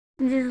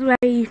This is my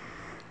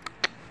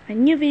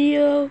new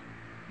video,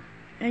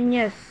 and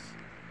yes,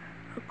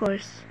 of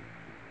course,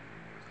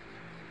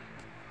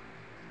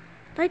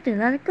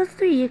 Titanicus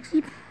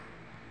 3XE.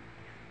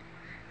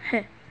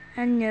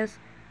 And yes,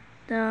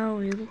 the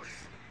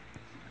wheels.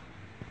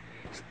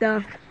 It's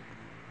done.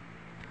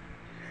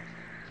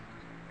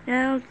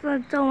 Yeah, I've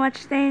done so much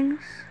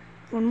things.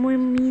 One more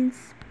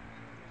means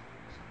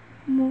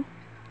more.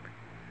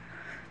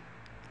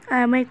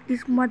 I make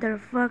this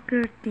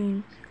motherfucker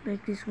thing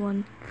like this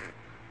one.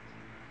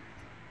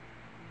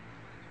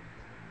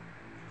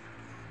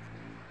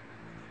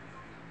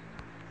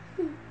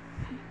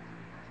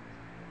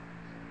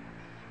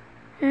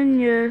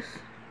 And yes,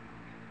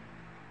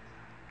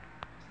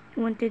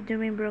 wanted to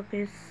remember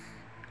is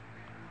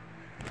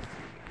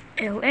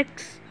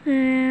LX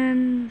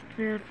and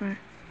Wilfer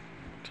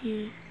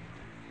T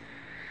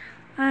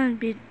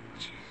and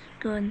bitch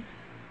gun.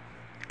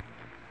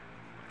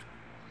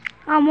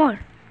 Ah, more.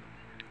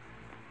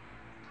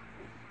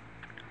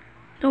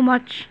 Too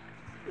much.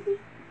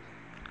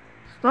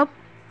 Stop.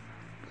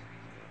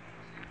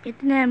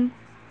 Eating them.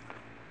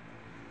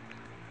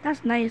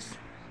 That's nice.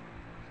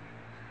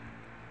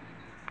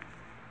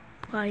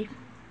 Bye.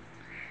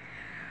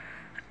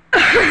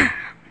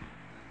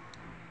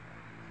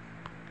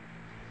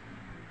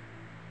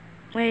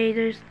 Wait,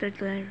 there's the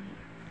line.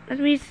 Let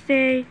me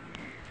say,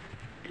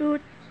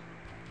 dude.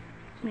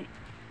 Wait,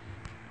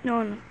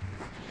 no.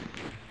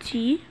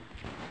 T.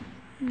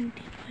 D5.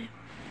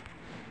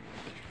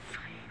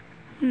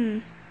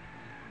 Wait,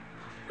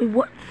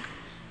 what?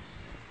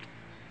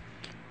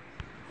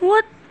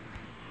 What?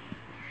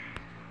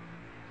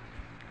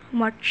 How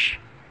much?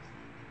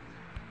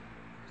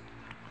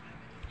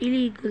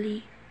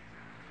 Illegally.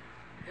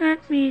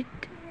 Let me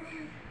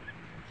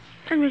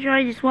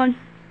try this one.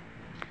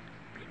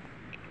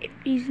 If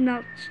he's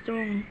not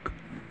strong.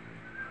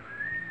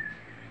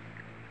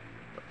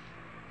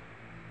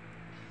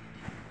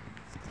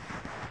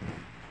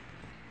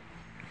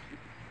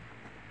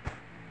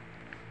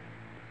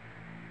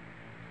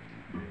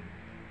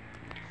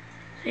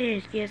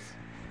 Serious, yes.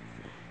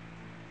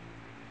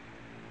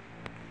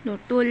 No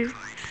tool.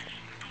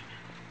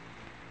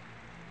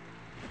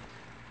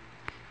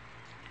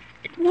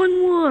 It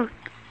won't work.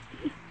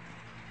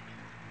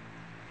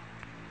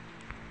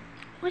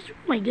 What's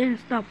my gun?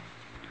 Stop.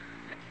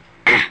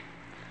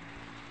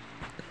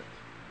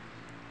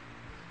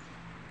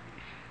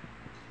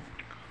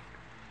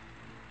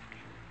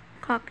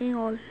 Cocking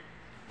all,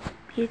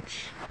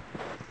 bitch.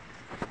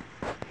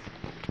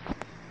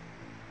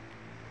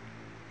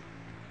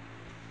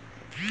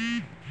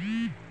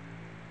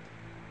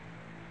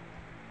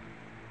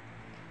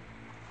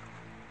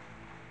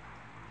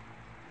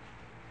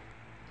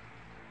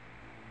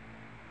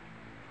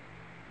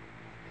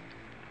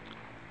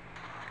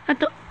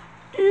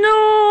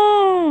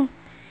 No!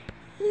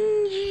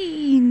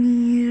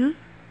 Engineer.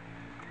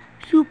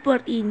 Super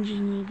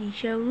engineer di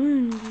siya.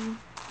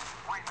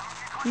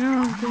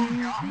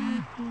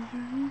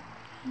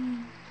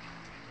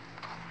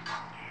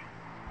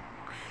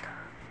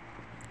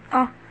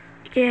 Oh,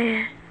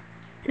 yeah.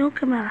 No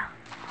camera.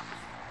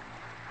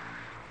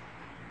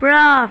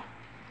 Bruh.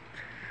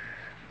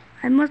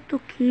 I must to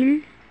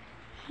kill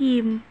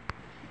him.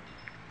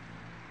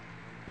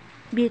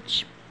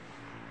 Bitch.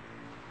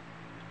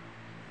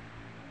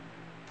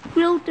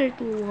 Real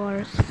Turtle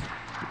Wars.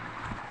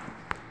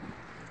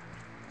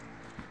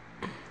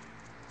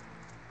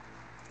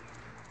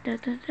 Da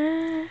da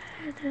da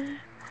da da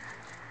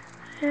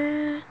da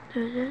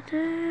da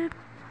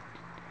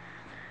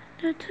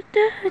da da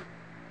da.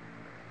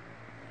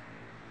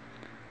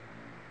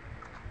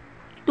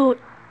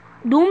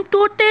 Doom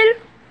Total.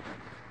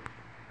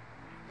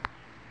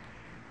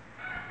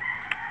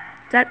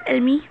 That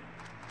enemy?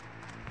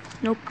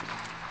 Nope.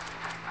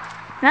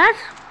 That's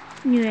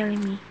new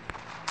enemy.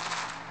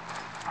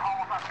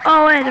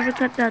 Oh wait, I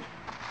forgot that.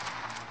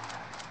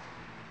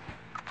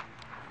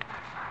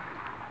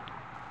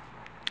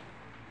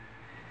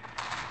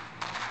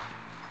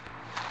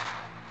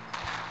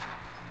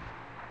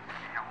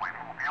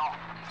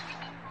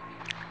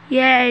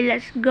 Yay,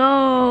 let's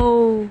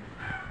go.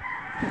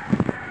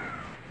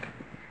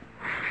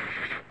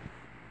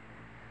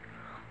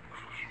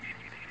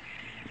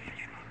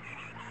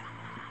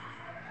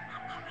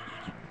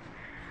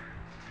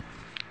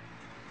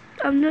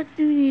 I'm not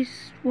doing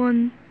this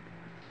one,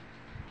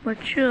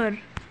 but sure.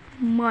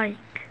 Mike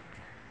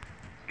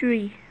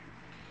 3.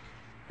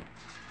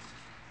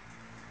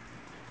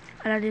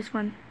 I like this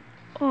one.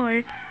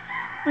 Or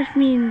which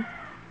mean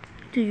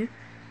 2.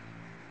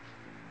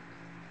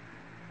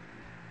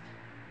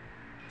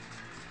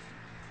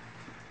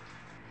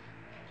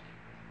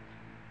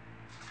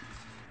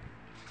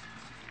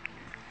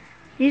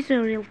 This is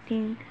a real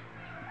thing.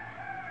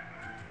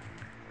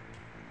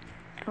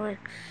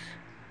 Alex.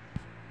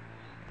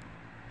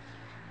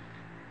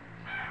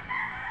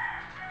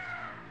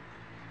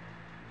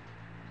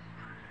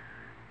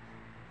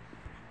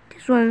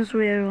 This one's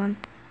rare one.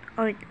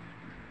 Alright,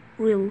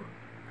 real.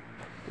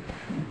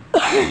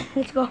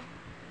 Let's go.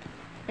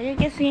 As you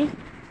can see,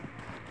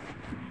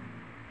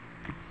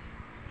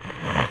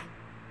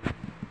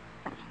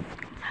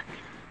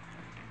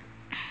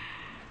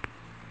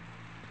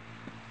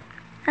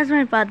 That's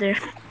my father.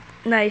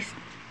 Nice.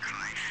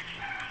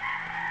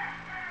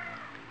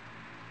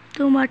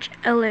 Too much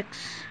LX.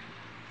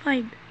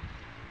 5.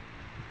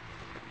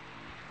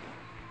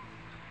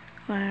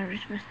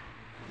 Whatever.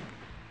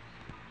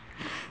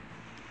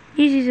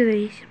 This is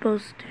the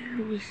supposed to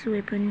use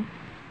weapon.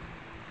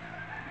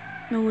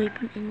 No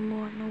weapon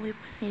anymore. No weapon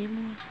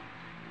anymore.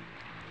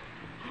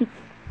 It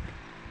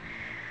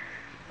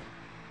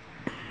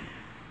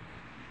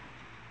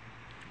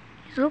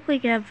looks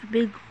like I have a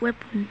big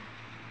weapon.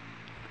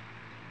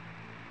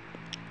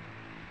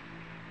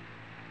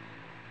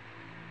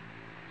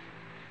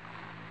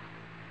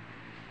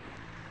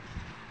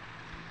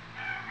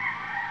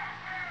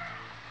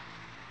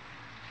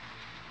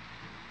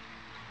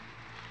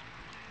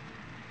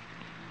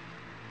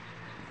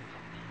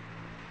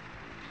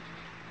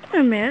 Wait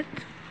a minute.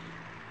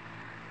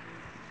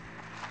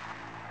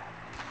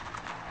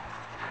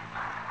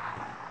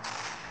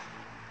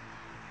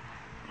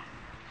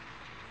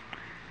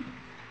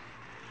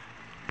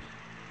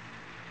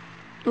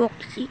 Look,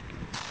 see.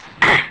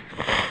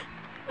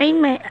 Wait a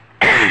minute.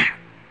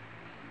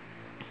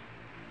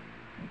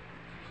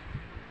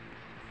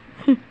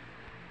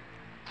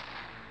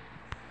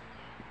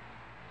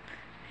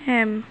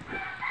 um.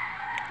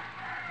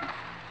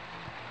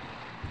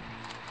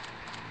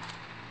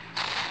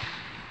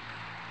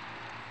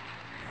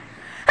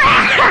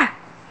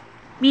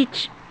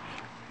 Bitch.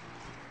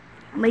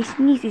 My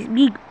sneeze is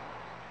big.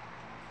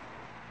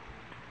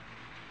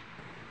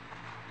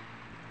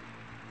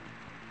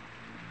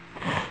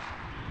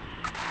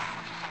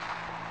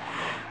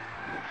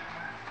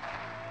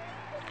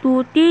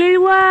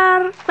 Total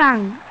War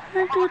Bang.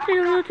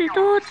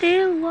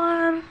 Total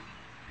War.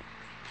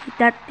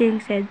 That thing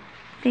said,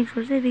 thanks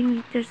for saving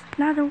me. There's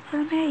another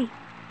one. Hey.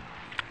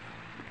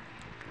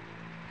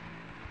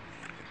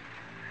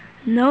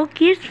 No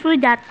kiss for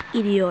that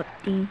idiot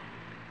thing.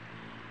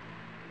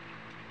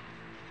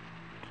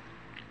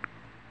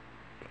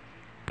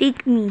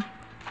 Take me.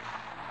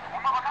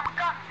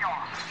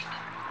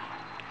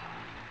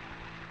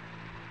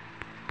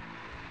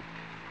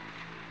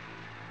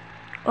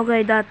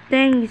 Okay, that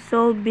thing is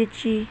so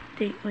bitchy.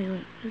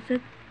 Wait, is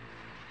it?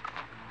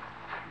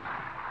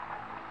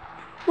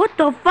 What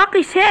the fuck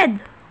is head?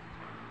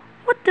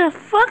 What the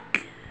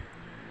fuck?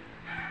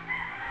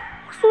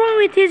 What's wrong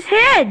with his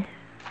head?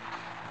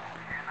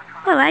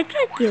 Well, I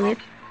can't kill it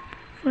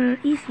for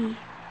easy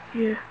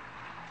here.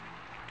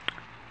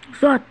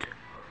 Zot.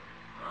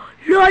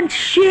 Launch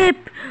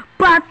ship,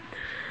 but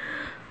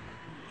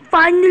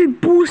final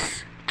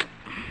boost.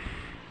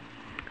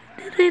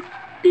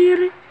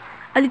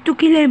 I need to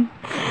kill him.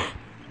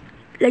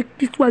 Like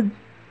this one.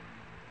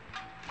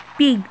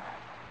 Big.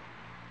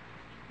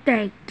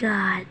 Thank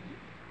God.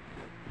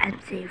 I'm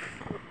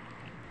safe.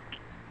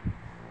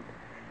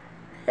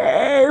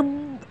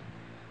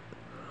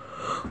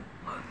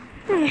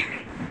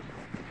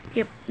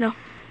 Yep, no.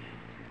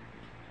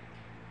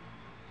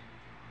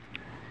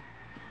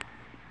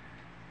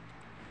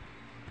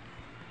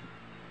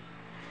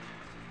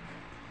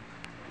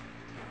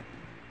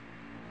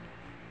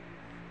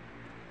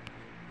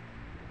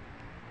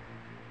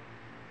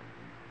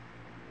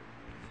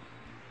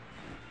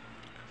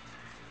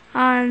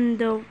 On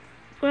the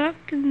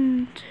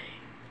fucking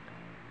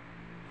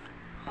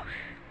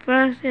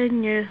first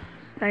in your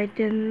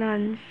Titan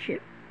launch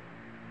ship.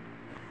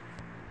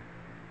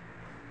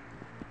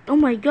 Oh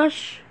my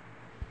gosh.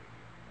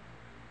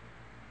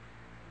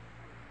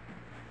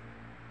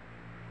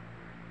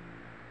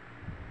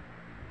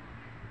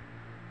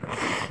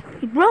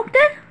 He broke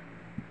it?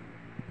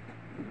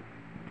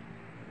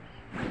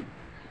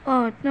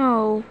 Oh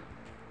no.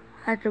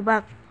 At the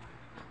back.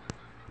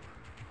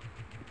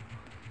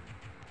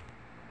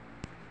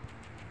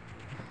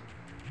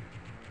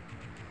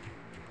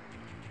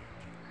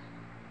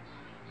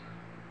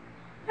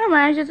 Come on,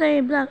 I should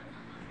say black.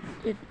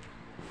 It.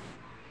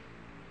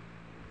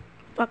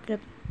 Fuck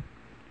it.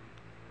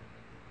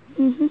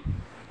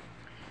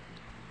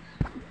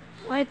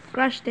 White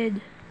crushed it.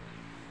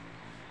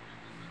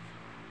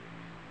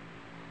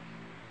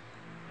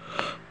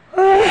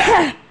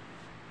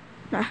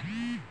 Nah.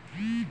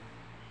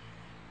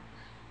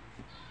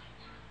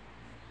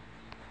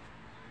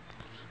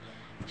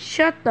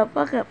 Shut the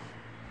fuck up.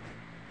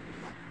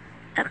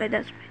 Okay,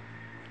 that's right.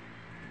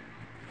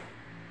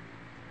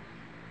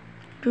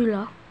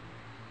 Driller.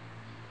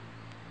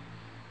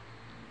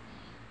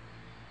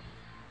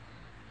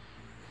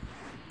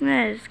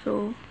 Let's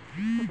go.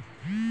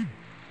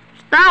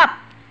 Stop!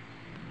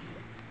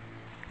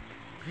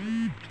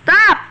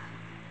 Stop!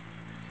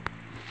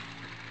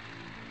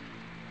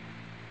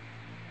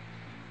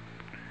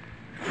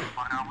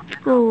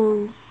 Let's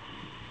go.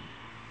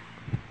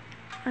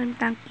 And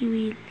tanky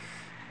wheels.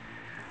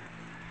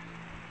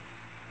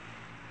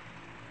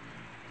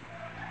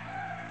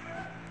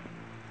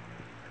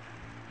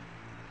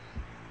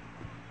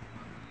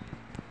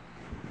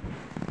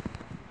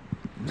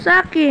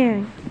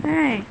 Sucking.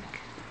 Hey.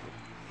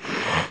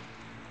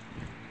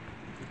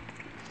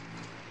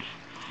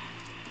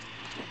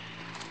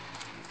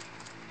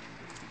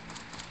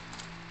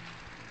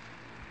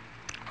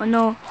 Oh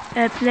no,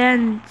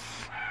 airplanes.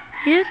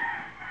 Here?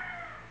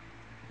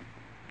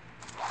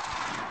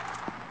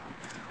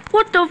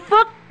 What the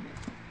fuck?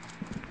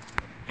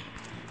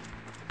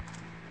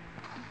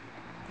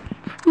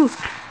 Ooh.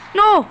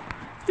 No!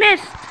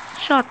 Missed!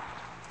 Shot.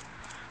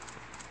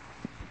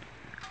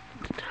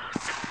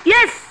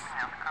 Yes!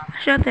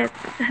 Shot it.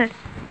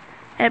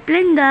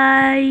 Airplane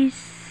dies.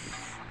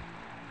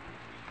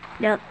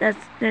 Yeah,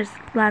 there's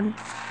one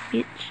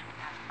bitch.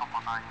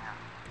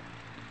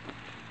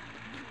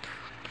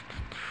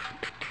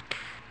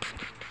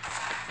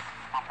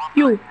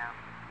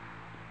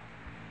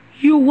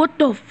 Yo, what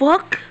the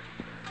fuck?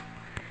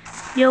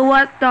 Yo,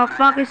 what the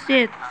fuck is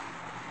it?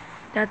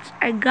 That's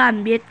a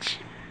gun, bitch.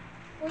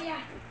 Oh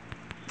yeah.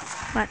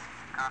 What?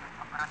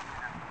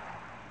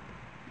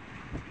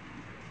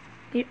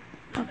 Yep.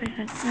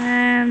 Okay.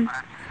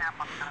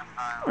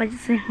 What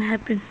is going to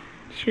happen?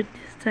 Shoot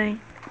this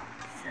thing.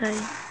 Sorry.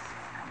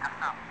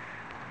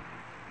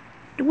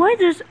 Why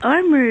there's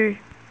armor?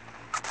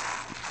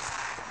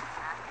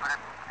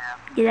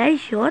 Did I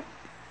shoot?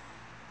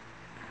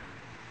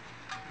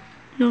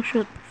 No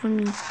shot for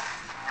me.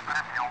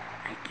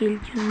 I killed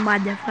you,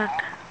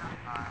 motherfucker.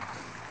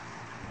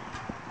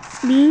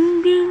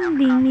 Bing, bing,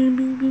 bing, bing,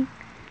 bing, bing.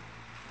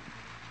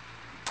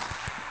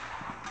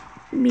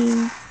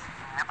 Bing.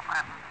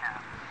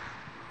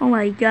 Oh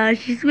my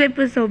gosh, his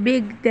weapon's so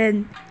big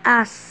than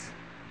us.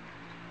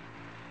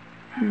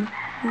 No,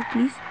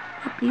 please.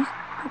 No, please.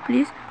 No,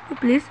 please. No,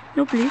 please.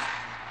 No, please.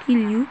 Kill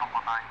you.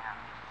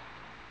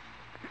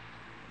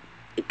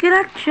 You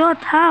cannot shot.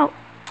 How?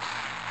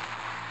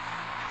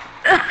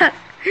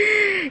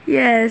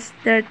 Yes,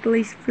 turtle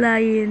is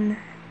flying.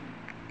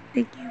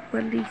 Thank you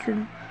for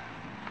listening.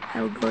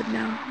 I'll go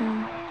now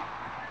home.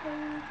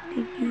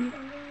 Thank you.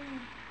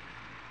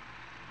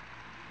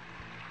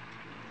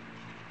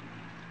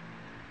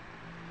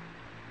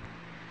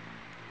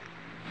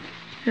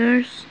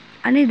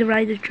 I need to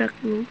ride the truck,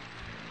 bro.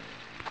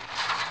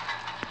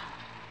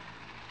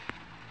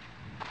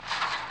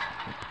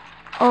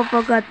 Oh,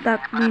 forgot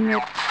that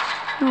minute.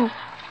 No.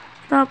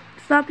 Stop.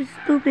 Stop, you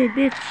stupid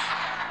bitch.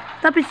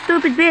 Stop, you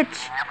stupid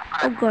bitch.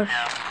 Oh gosh.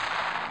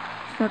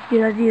 It's not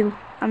good a deal.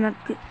 I'm not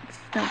good. It's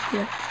not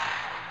good.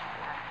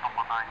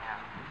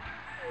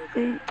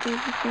 Okay.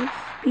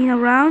 Spin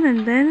around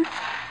and then...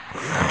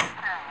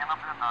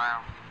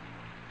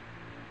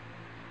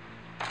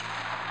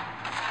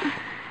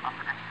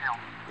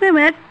 Wait a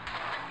minute.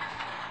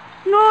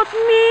 Not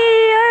me.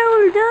 I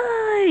will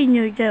die.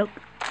 No joke.